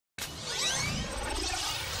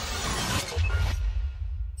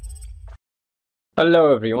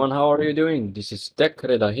Hello everyone, how are you doing? This is Tech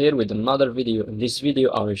Reda here with another video. In this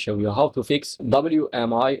video, I will show you how to fix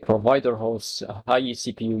WMI provider hosts high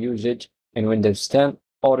CPU usage in Windows 10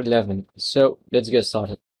 or 11. So let's get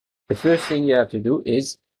started. The first thing you have to do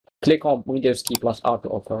is click on Windows key plus R to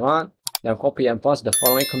open run, then copy and paste the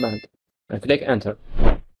following command and click enter.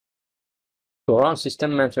 To run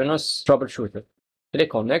system maintenance troubleshooter,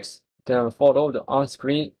 click on next, then follow the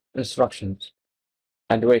on-screen instructions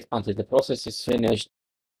and wait until the process is finished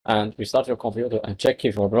and restart your computer and check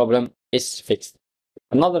if your problem is fixed.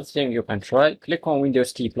 Another thing you can try, click on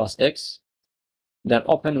Windows key plus X, then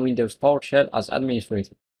open Windows PowerShell as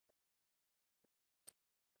administrator.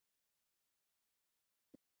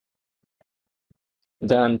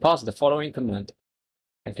 Then pass the following command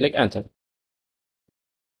and click enter.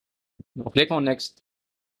 Now click on next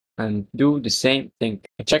and do the same thing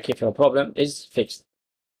and check if your problem is fixed.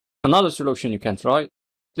 Another solution you can try,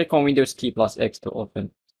 click on Windows key plus X to open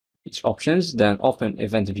each options, then open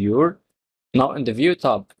Event Viewer. Now in the View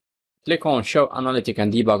tab, click on Show Analytic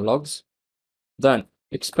and Debug Logs, then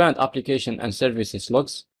expand Application and Services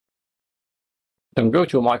Logs, then go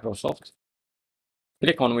to Microsoft,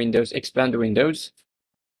 click on Windows, expand Windows,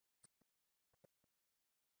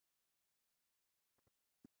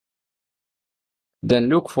 then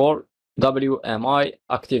look for WMI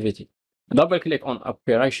activity. Double click on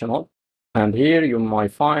Operational, and here you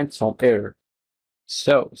might find some error.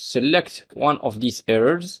 So select one of these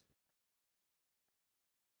errors.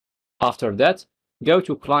 After that, go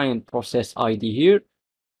to Client Process ID here.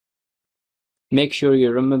 Make sure you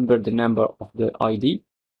remember the number of the ID.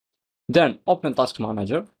 Then open Task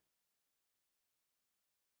Manager.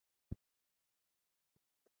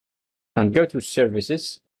 And go to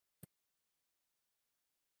Services.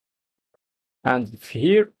 And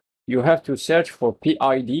here you have to search for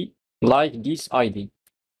PID like this ID.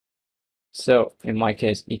 So in my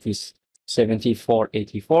case, it is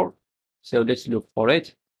 7484. So let's look for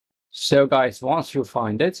it. So guys, once you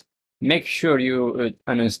find it, make sure you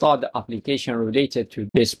uninstall the application related to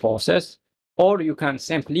this process, or you can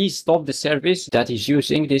simply stop the service that is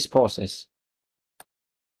using this process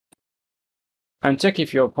and check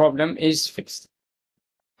if your problem is fixed.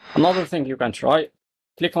 Another thing you can try,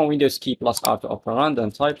 click on Windows key plus R to open run, then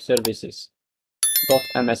type services.msc,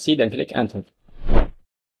 then click enter.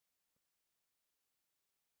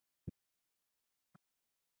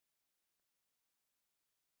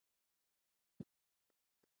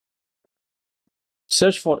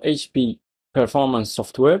 Search for HP Performance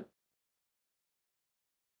Software.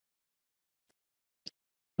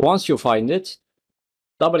 Once you find it,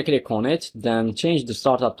 double click on it, then change the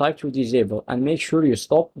startup type to disable and make sure you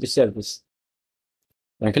stop the service.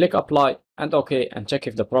 Then click apply and OK and check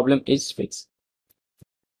if the problem is fixed.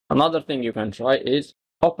 Another thing you can try is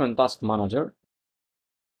open Task Manager.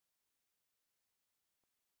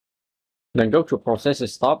 Then go to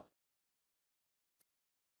Processes tab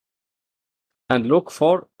and look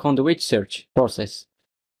for Conduit Search process.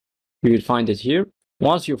 You will find it here.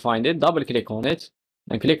 Once you find it, double click on it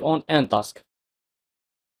and click on End Task.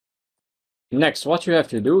 Next, what you have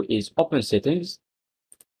to do is open Settings,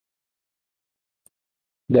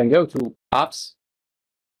 then go to Apps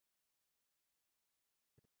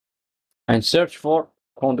and search for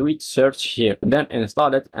Conduit Search here. Then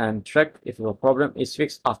install it and check if your problem is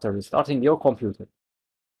fixed after restarting your computer.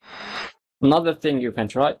 Another thing you can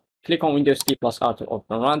try, click on Windows key plus R to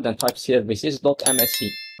open run, then type services.msc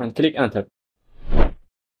and click enter.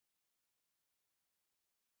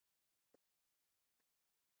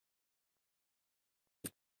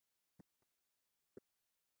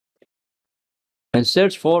 And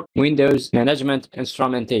search for Windows Management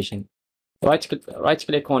Instrumentation. Right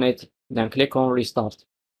click on it, then click on Restart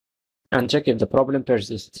and check if the problem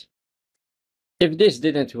persists. If this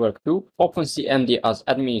didn't work too, open CMD as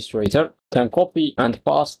administrator, then copy and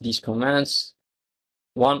paste these commands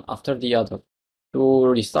one after the other to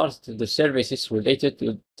restart the services related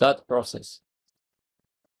to that process.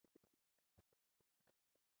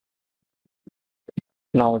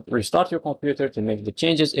 Now restart your computer to make the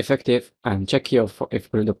changes effective and check if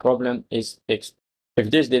the problem is fixed. If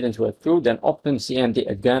this didn't work through, then open CMD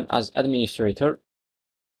again as administrator.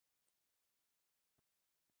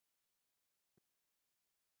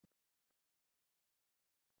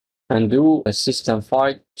 And do a system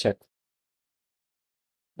file check.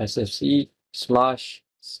 sfc/scan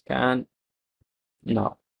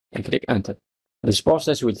now and click enter. This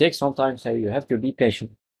process will take some time, so you have to be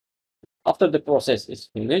patient. After the process is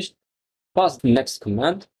finished, pass the next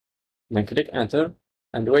command, then click enter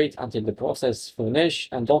and wait until the process finishes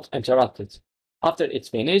and don't interrupt it. After it's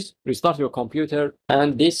finished, restart your computer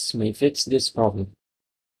and this may fix this problem.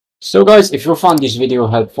 So guys, if you found this video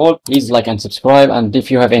helpful, please like and subscribe, and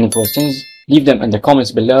if you have any questions, leave them in the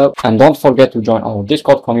comments below, and don't forget to join our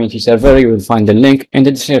Discord community server. You will find the link in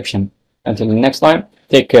the description. Until next time,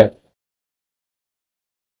 take care.